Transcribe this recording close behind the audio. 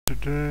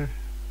Today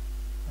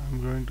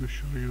I'm going to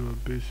show you a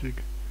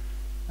basic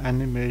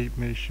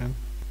animation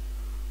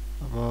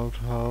about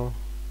how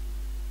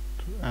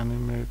to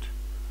animate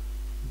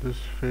this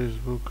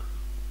Facebook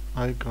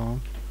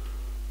icon.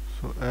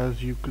 So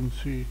as you can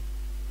see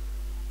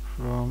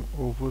from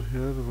over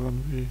here,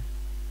 when we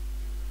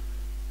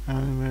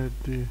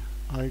animate the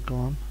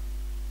icon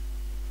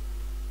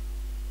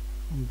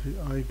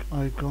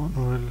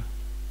will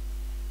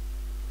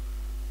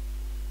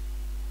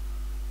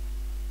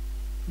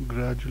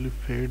gradually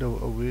fade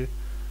away,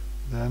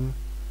 then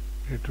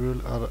it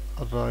will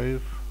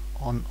arrive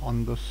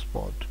on the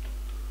spot.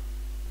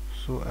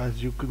 So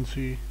as you can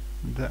see,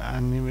 the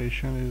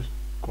animation is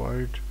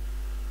quite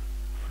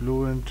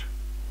fluent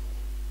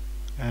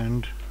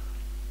and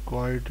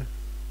quite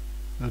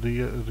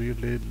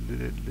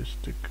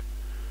realistic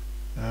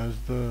as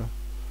the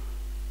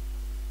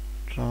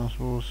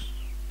transpose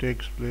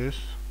takes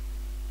place.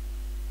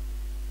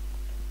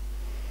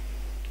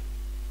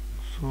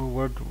 So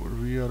what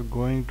we are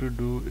going to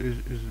do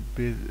is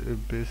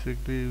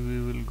basically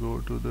we will go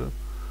to the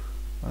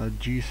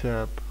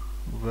GSAP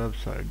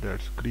website,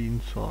 that's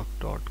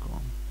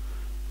greensock.com,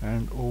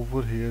 and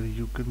over here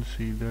you can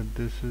see that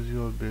this is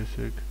your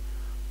basic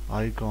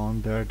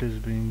icon that is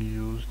being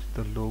used,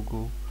 the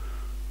logo,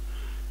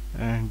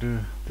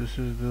 and this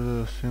is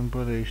the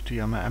simple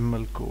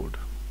HTML code.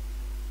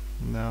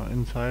 Now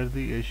inside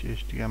the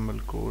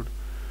HTML code,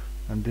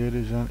 and there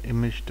is an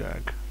image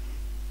tag,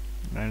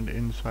 and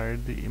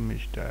inside the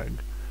image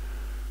tag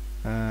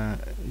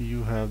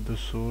you have the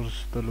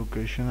source, the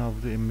location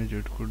of the image.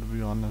 It could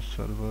be on a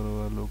server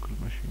or a local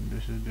machine.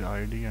 This is the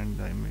ID and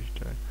the image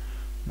tag.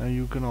 Now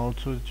you can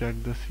also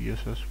check the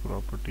CSS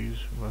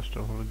properties. First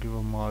of all, give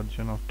a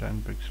margin of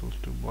 10 pixels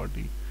to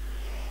body,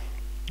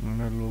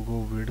 and a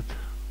logo width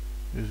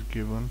is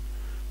given,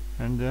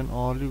 and then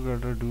all you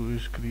gotta do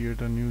is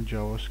create a new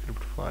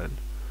JavaScript file,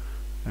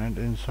 and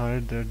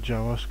inside that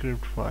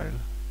JavaScript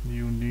file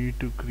you need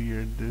to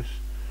create this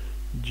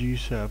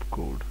GSAP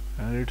code,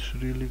 and it's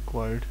really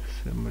quite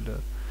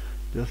similar,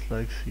 just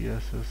like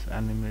CSS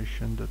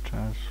animation, the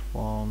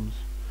transforms,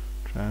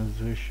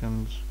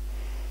 transitions.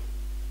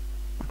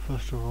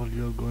 First of all,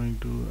 you're going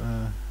to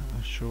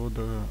show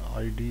the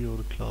ID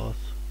or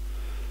class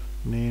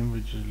name,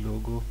 which is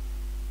logo,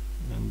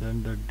 and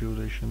then the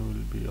duration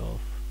will be of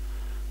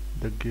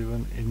the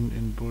given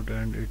input,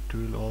 and it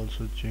will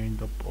also change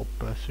the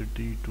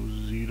opacity to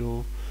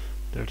 0.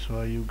 That's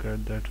why you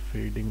get that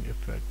fading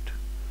effect,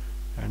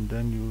 and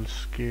then you will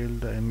scale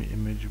the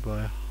image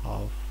by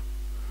half.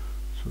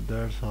 So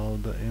that's how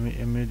the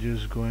image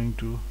is going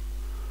to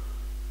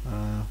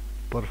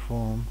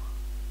perform,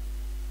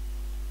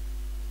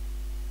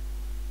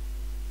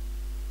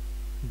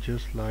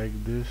 just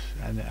like this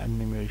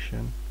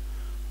animation.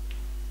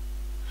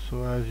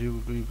 So as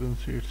you can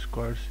see, it's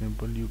quite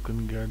simple. You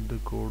can get the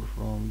code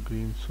from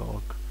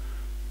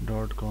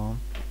greensock.com.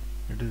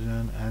 It is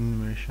an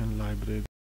animation library.